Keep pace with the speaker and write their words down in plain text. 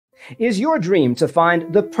Is your dream to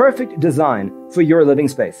find the perfect design for your living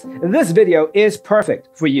space? This video is perfect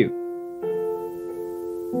for you.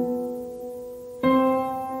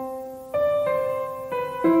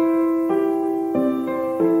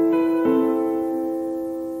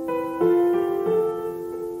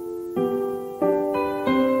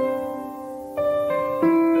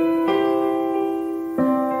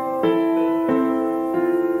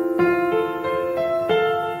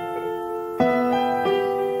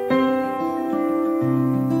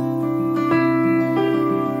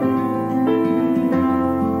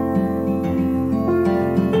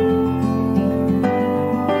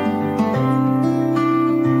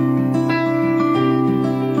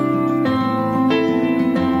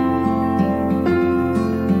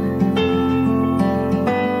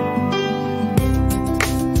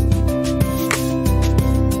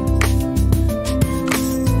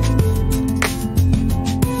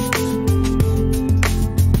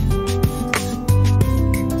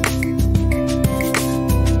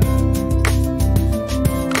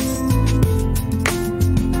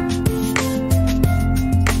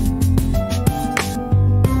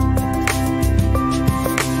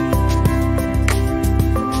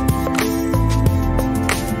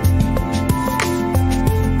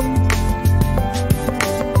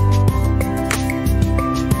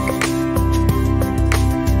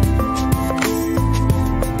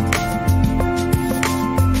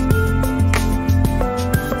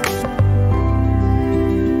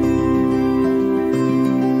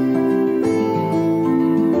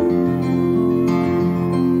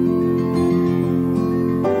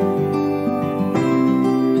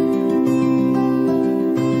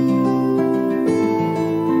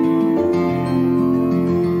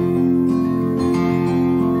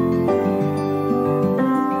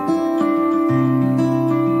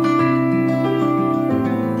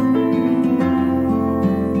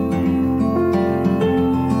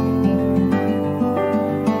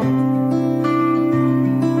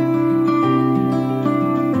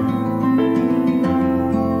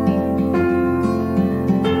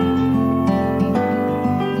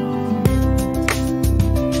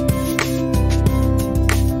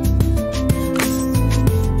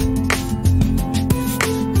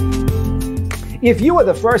 If you are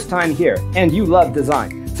the first time here and you love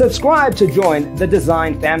design, subscribe to join the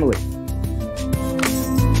design family.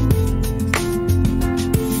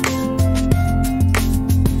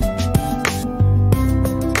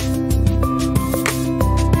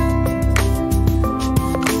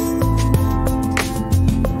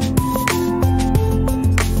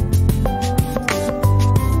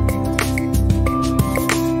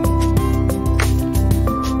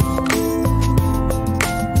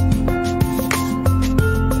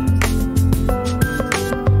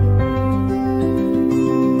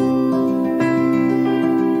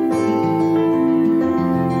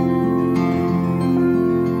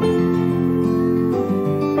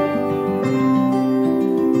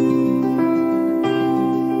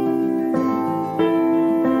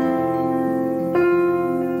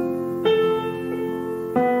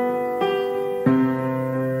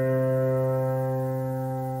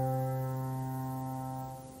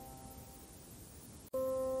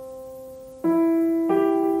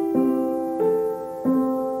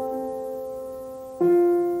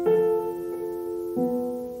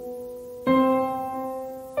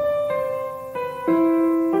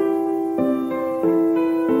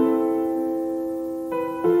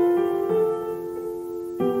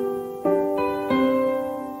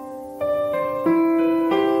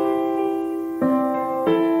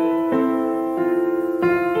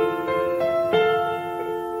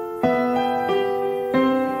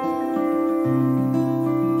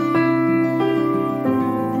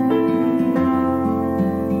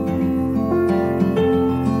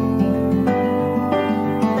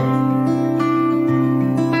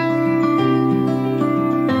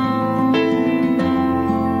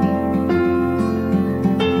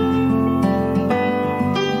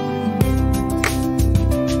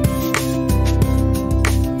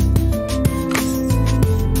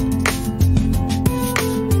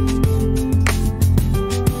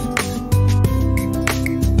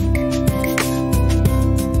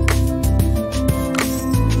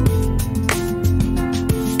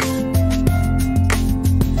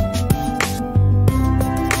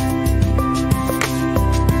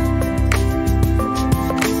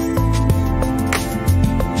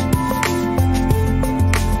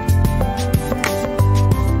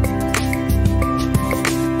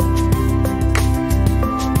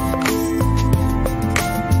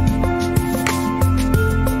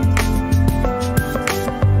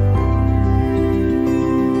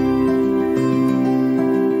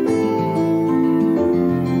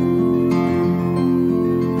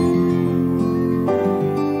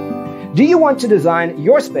 Do you want to design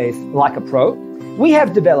your space like a pro? We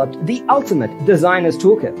have developed the ultimate designer's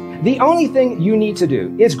toolkit. The only thing you need to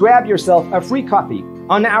do is grab yourself a free copy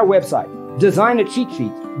on our website,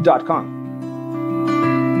 designercheatsheet.com.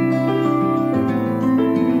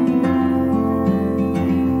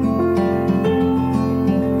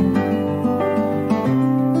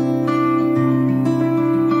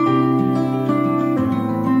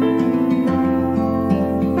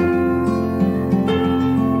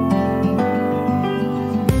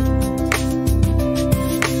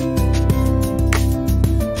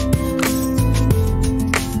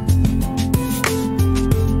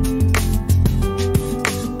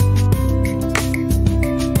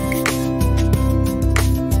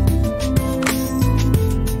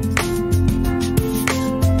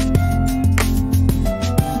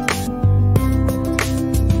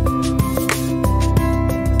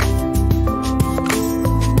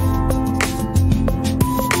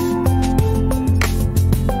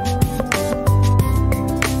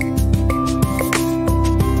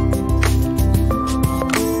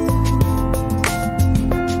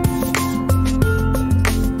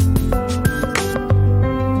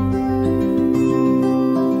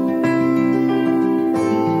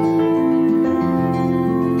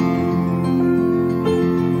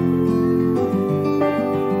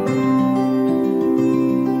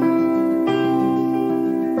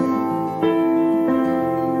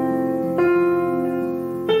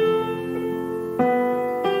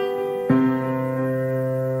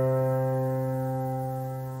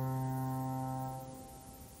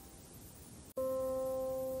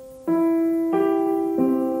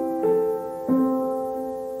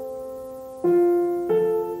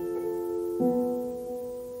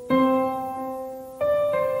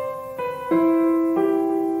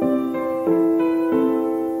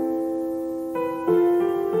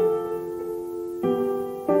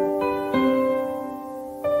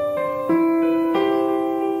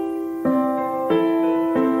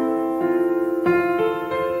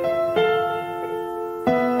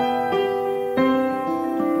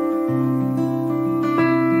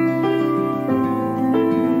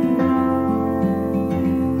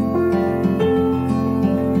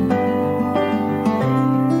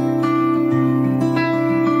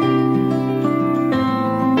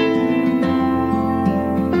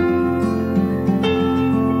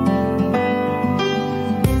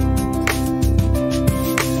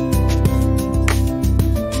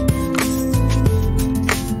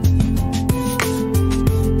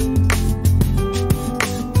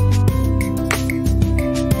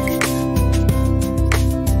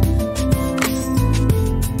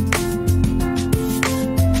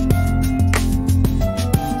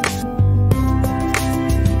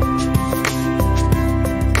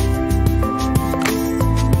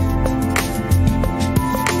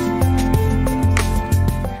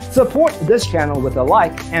 Support this channel with a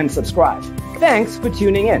like and subscribe. Thanks for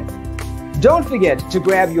tuning in. Don't forget to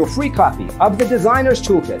grab your free copy of the Designer's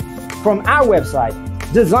Toolkit from our website,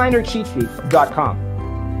 designercheatsheet.com.